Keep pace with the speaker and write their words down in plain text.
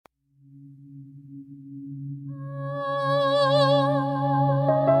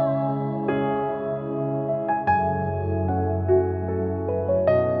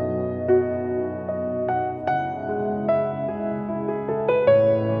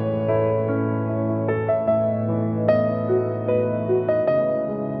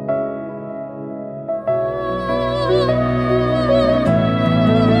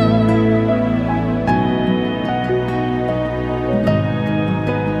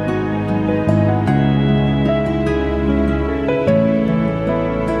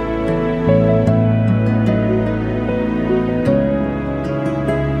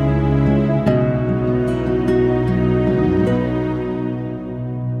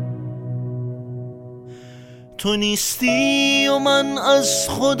تو نیستی و من از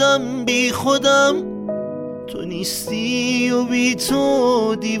خودم بی خودم، تو نیستی و بی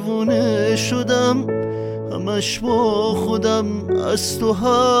تو دیوونه شدم. همش با خودم از تو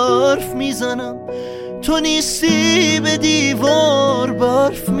حرف میزنم، تو نیستی به دیوار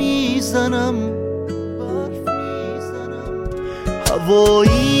برف میزنم.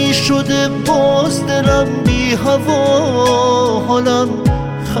 هوایی شده باز دلم بی هوا، حالم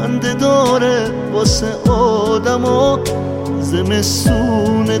خنده داره واسه آدما.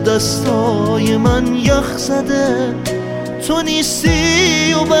 زمستون دستای من یخ زده، تو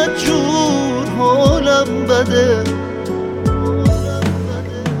نیستی و بدجور حالم بده.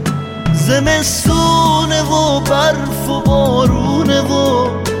 زمستونه و برف و بارونه و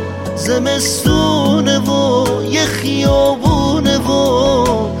زمستونه و یه خیابونه و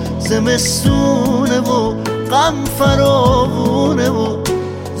زمستونه و غم فراوونه و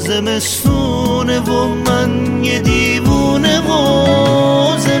زمستونه و من یه دیوونه و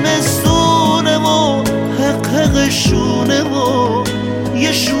زمستونه و حق حق شونه و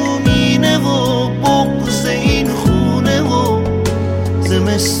یه شومینه و بغض این خونه و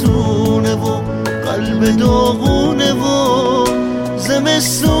زمستونه و قلب داغونه و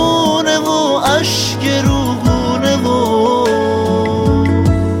زمستونه و اشک روگونه و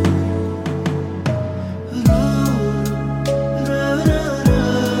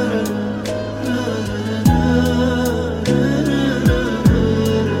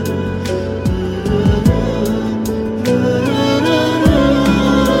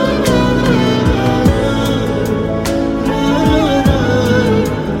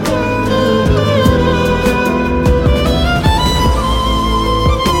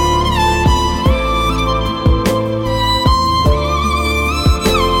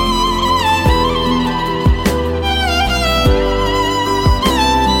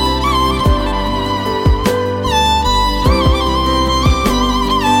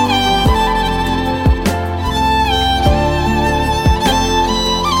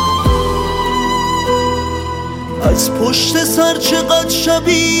از پشت سر چقدر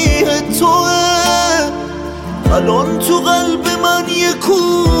شبیه توه، الان تو قلب من یه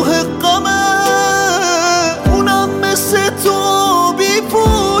کوه غمه. اونم مثل تو بی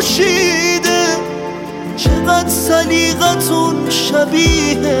پوشیده، چقدر سلیقتون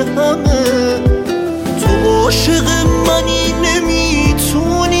شبیه همه. تو عاشق منی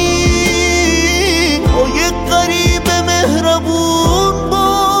نمیتونی با یه غریب مهربون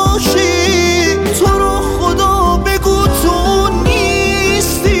باشی. تو رو خدا بگو تو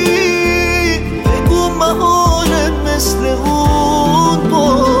نیستی، بگو محاله مثل اون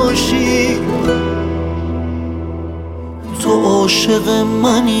باشی. تو عاشق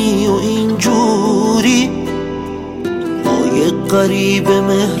منی و اینجوری با یه غریب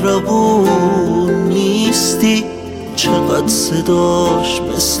مهربون نیستی. چقدر صداش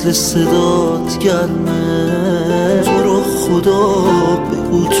مثل صدات گرمه، تو رو خدا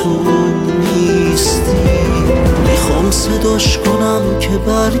بگو تو نیستی. میخوام صداش کنم که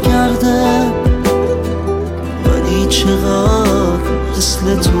برگرده، ولی چقدر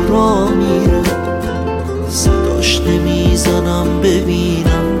مثل تو را میره. صداش نمیزنم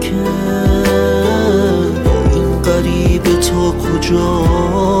ببینم که با این غریب تا کجا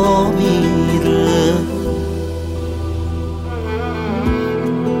میره.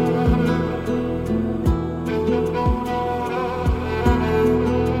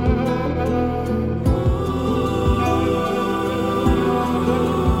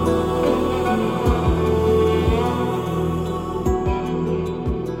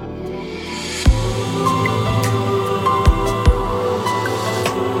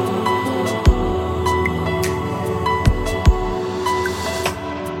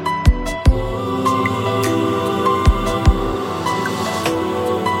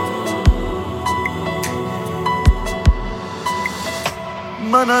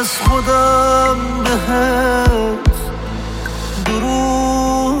 من از خودم بهت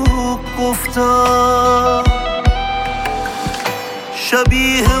دروغ گفتم،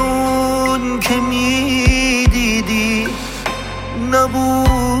 شبیه اون که میدیدی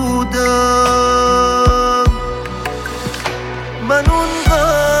نبودم. من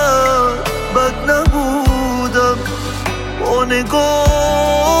اونقدر بد نبودم با نگاهت،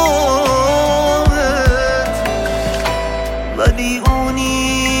 ولی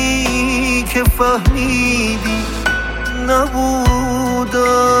اونی که فهمیدی نبودم.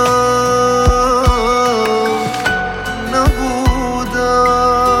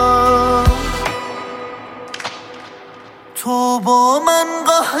 تو با من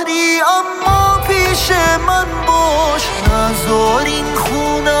قهری اما پیش من باش، نذار این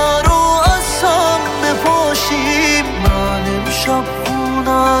خونه رو از هم بپاشی.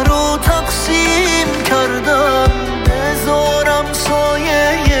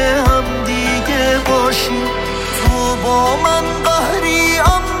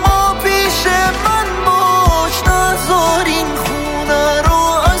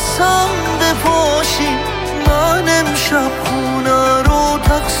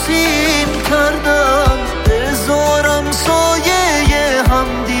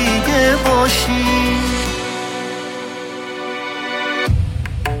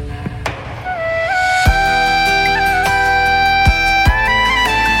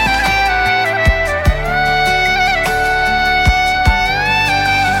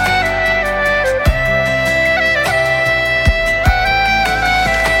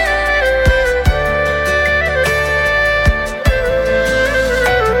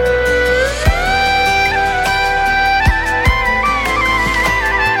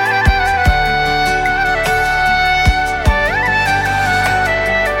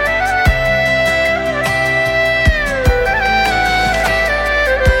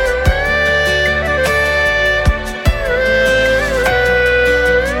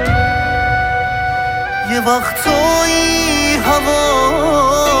 وقتایی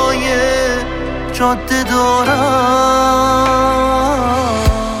هوای جاده دارم،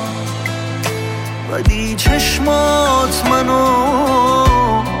 ولی چشمات منو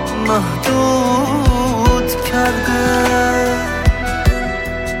محدود کرده.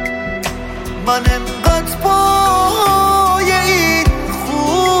 من انقدر پای این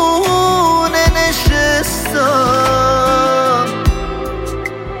خونه نشستم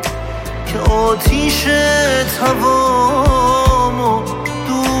که آتیش هوامو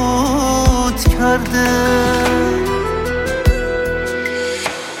دود کرده.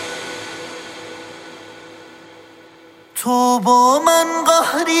 تو با من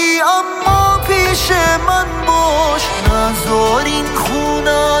قهری اما پیش من باش، نذار این خون